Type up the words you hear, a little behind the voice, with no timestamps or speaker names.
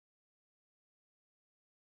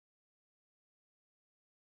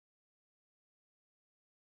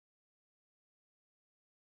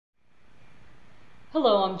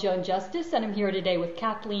Hello, I'm Joan Justice, and I'm here today with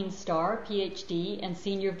Kathleen Starr, PhD and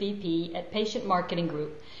Senior VP at Patient Marketing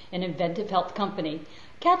Group, an inventive health company.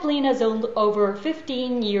 Kathleen has over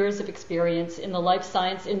 15 years of experience in the life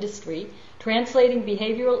science industry, translating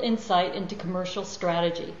behavioral insight into commercial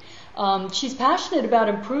strategy. She's passionate about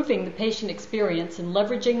improving the patient experience and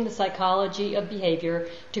leveraging the psychology of behavior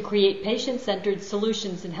to create patient-centered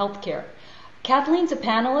solutions in healthcare. Kathleen's a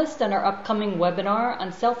panelist on our upcoming webinar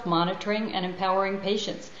on self-monitoring and empowering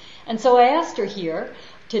patients. And so I asked her here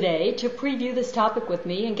today to preview this topic with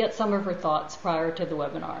me and get some of her thoughts prior to the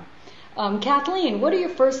webinar. Kathleen, what are your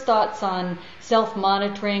first thoughts on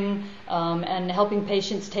self-monitoring and helping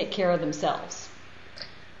patients take care of themselves?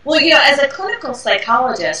 Well, as a clinical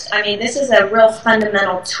psychologist, this is a real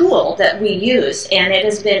fundamental tool that we use, and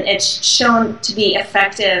it's shown to be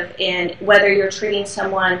effective in whether you're treating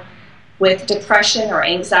someone with depression or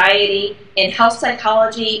anxiety. In health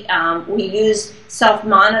psychology, we use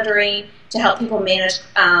self-monitoring to help people manage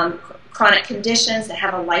chronic conditions that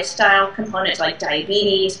have a lifestyle component like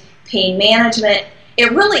diabetes, pain management.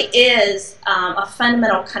 It really is a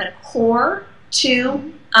fundamental kind of core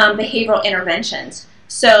to behavioral interventions.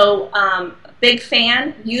 So, big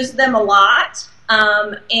fan, use them a lot,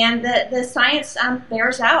 and the science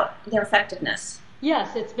bears out their effectiveness.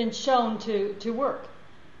 Yes, it's been shown to work.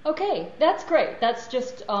 Okay, that's great. That's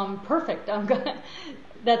just perfect.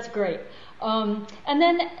 That's great. And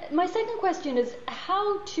then my second question is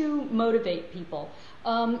how to motivate people.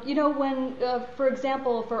 When, for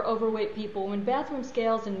example, for overweight people, when bathroom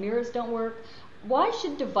scales and mirrors don't work, why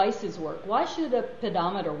should devices work? Why should a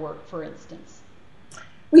pedometer work, for instance?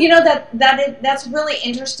 Well, that's really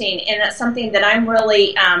interesting, and that's something that I'm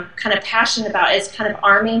really kind of passionate about, is kind of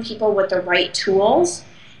arming people with the right tools.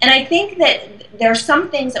 And I think that there are some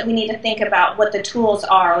things that we need to think about what the tools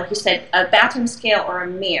are, like you said, a bathroom scale or a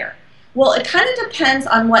mirror. Well, it kind of depends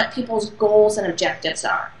on what people's goals and objectives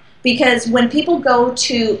are. Because when people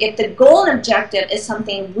if the goal and objective is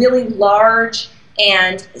something really large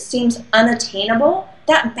and seems unattainable,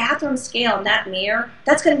 that bathroom scale and that mirror,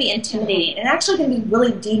 that's going to be intimidating and actually going to be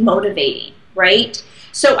really demotivating, right?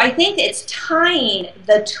 So I think it's tying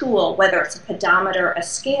the tool, whether it's a pedometer, a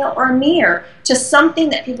scale, or a mirror, to something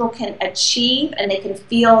that people can achieve and they can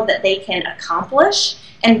feel that they can accomplish,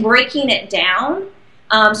 and breaking it down.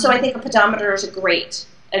 So I think a pedometer is a great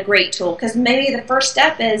tool, because maybe the first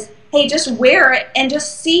step is, hey, just wear it and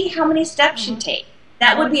just see how many steps you take.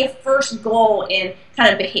 That would be a first goal in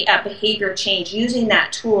kind of behavior change, using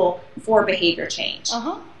that tool for behavior change.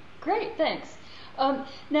 Great, thanks.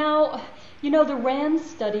 Now, the RAND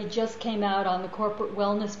study just came out on the corporate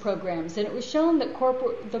wellness programs, and it was shown that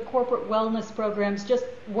the corporate wellness programs just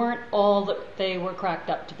weren't all that they were cracked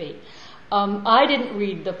up to be. I didn't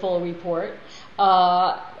read the full report,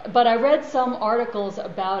 but I read some articles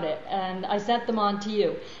about it, and I sent them on to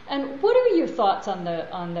you. And what are your thoughts on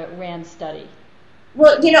the RAND study?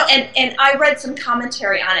 Well, and I read some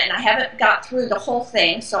commentary on it, and I haven't got through the whole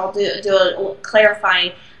thing, so I'll do a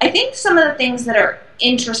clarifying. I think some of the things that are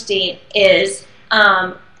interesting is,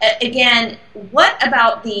 again, what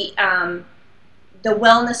about the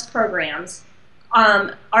wellness programs?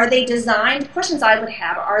 Are they designed, questions I would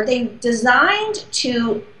have, are they designed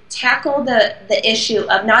to tackle the issue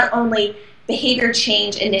of not only behavior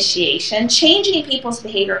change initiation, changing people's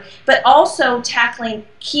behavior, but also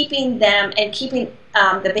keeping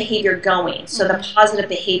the behavior going, so the positive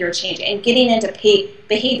behavior change, and getting into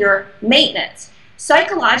behavior maintenance.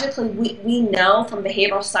 Psychologically, we know from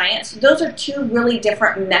behavioral science, those are two really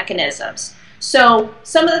different mechanisms. So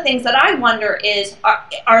some of the things that I wonder is,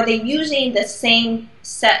 are they using the same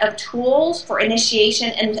set of tools for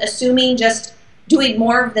initiation and assuming just doing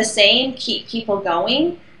more of the same keep people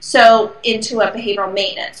going, so into a behavioral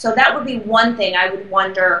maintenance? So that would be one thing I would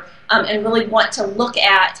wonder, and really want to look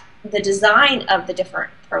at the design of the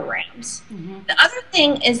different programs. The other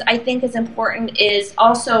thing I think is important is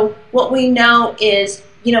also what we know is,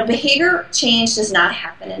 behavior change does not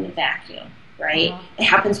happen in a vacuum, right? It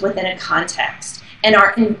happens within a context, and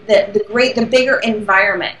the bigger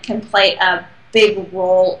environment can play a big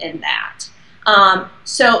role in that.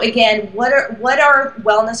 So again, what are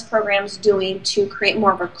wellness programs doing to create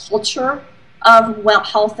more of a culture of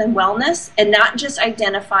health and wellness, and not just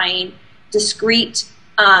identifying discrete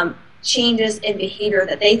changes in behavior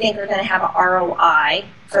that they think are going to have a ROI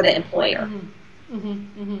for the employer.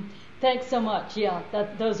 Thanks so much. Yeah,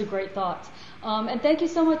 those are great thoughts. And thank you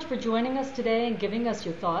so much for joining us today and giving us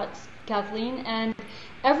your thoughts, Kathleen. And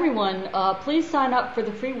everyone, please sign up for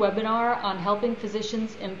the free webinar on helping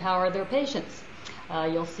physicians empower their patients.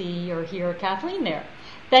 You'll see or hear Kathleen there.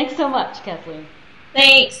 Thanks so much, Kathleen.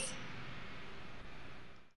 Thanks.